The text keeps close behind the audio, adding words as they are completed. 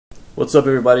What's up,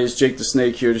 everybody? It's Jake the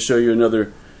Snake here to show you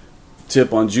another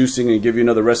tip on juicing and give you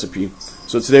another recipe.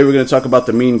 So today we're going to talk about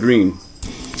the mean green.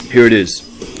 Here it is.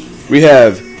 We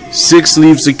have 6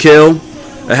 leaves of kale,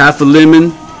 a half a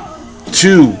lemon,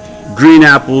 2 green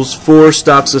apples, 4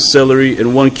 stalks of celery,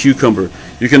 and 1 cucumber.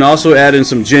 You can also add in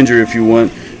some ginger if you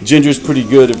want. Ginger is pretty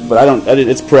good, but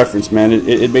it's preference, man.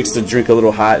 It makes the drink a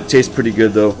little hot. It tastes pretty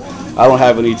good though. I don't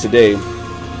have any today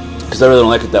because I really don't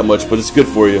like it that much, but it's good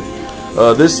for you.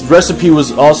 This recipe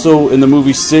was also in the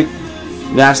movie Sick,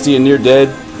 Nasty, and Near Dead.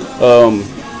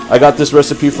 I got this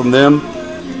recipe from them.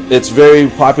 It's very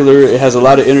popular. It has a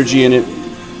lot of energy in it.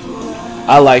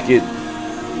 I like it.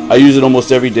 I use it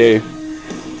almost every day.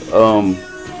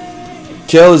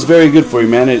 Kale is very good for you,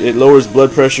 man. It lowers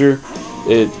blood pressure.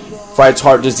 It fights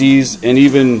heart disease and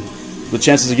even the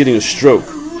chances of getting a stroke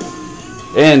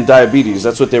and diabetes.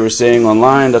 That's what they were saying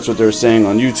online. That's what they were saying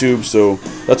on YouTube. So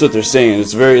that's what they're saying.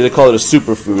 They call it a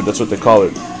superfood. That's what they call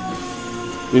it.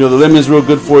 You know, the lemon is real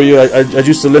good for you. I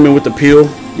juiced the lemon with the peel.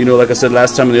 You know, like I said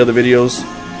last time in the other videos,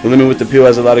 the lemon with the peel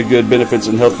has a lot of good benefits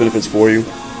and health benefits for you.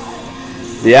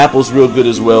 The apple's real good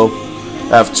as well.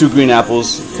 I have 2 green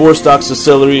apples, 4 stalks of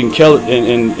celery, and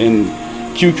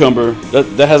cucumber.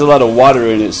 That has a lot of water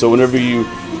in it. So whenever you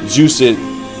juice it,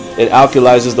 it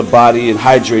alkalizes the body and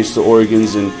hydrates the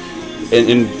organs and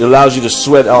allows you to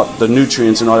sweat out the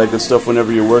nutrients and all that good stuff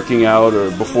whenever you're working out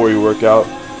or before you work out,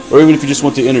 or even if you just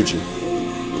want the energy.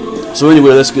 So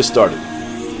anyway, let's get started.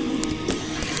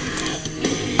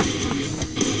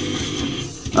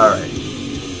 Alright.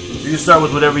 You can start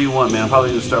with whatever you want, man. I'm probably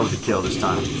going to start with the kale this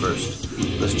time first.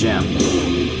 Let's jam.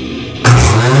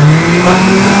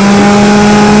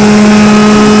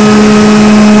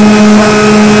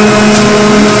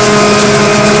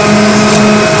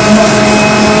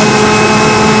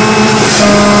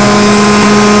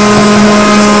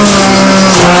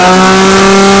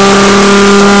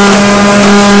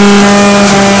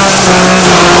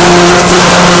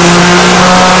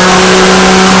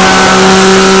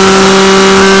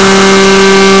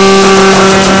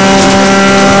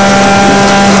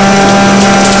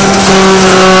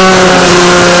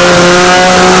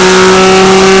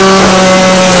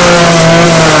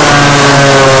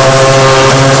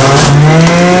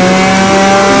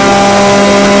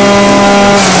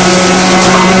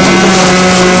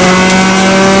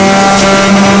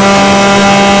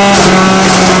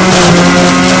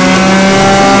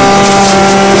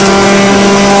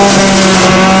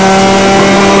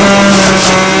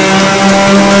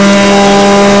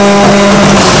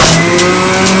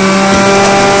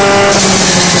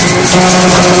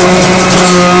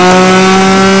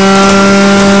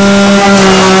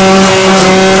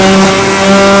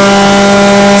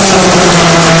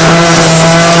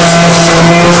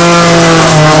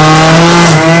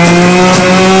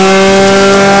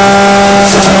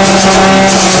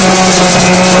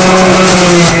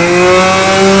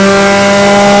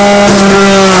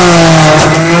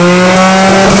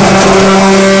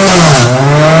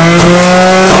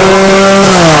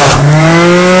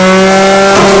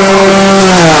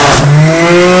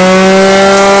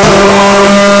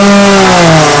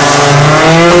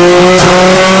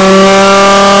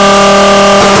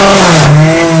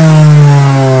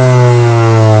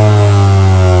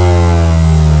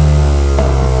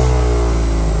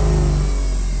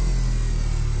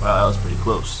 Wow, that was pretty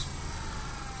close.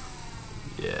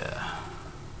 Yeah.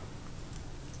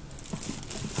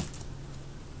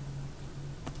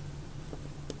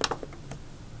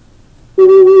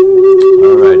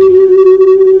 Alrighty.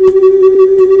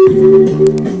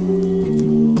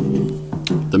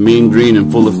 The mean green in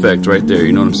full effect right there,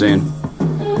 you know what I'm saying?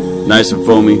 Nice and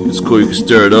foamy. It's cool, you can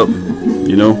stir it up,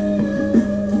 you know?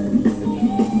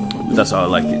 But that's how I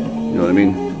like it, you know what I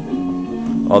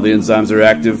mean? All the enzymes are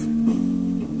active.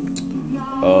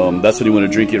 That's when you want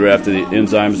to drink it right after the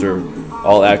enzymes are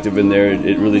all active in there.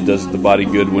 It really does the body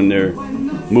good when they're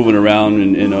moving around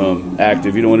and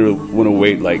active. You don't want to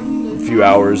wait like a few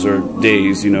hours or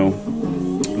days, you know.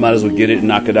 Might as well get it and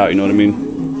knock it out, you know what I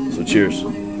mean? So cheers.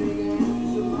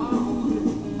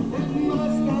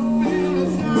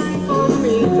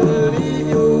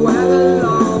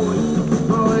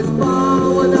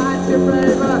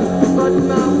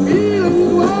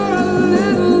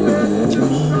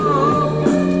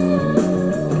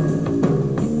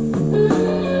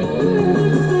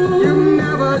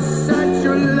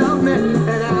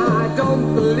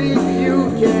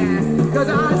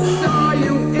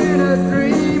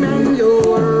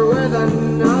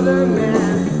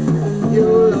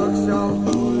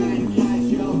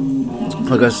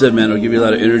 Like I said, man, it'll give you a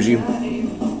lot of energy.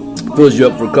 Fills you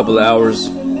up for a couple of hours.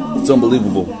 It's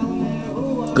unbelievable.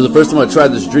 Because the first time I tried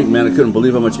this drink, man, I couldn't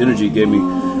believe how much energy it gave me.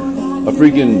 I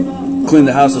freaking cleaned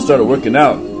the house and started working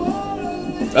out.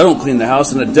 I don't clean the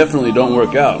house, and I definitely don't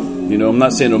work out. You know, I'm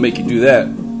not saying it'll make you do that,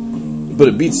 but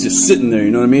it beats just sitting there,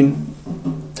 you know what I mean?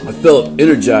 I felt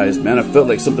energized, man. I felt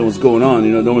like something was going on,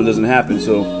 you know, normally doesn't happen,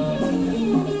 so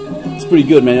it's pretty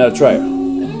good, man. You gotta try it.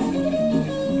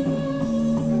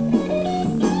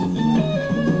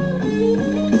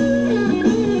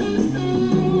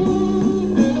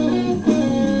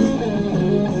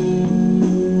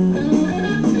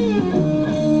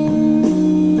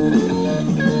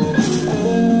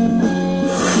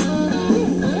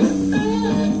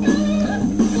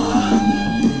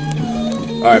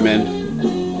 Alright,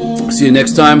 man. See you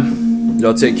next time.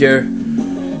 Y'all take care.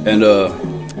 And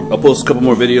I'll post a couple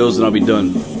more videos and I'll be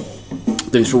done.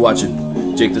 Thanks for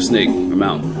watching. Jake the Snake. I'm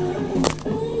out.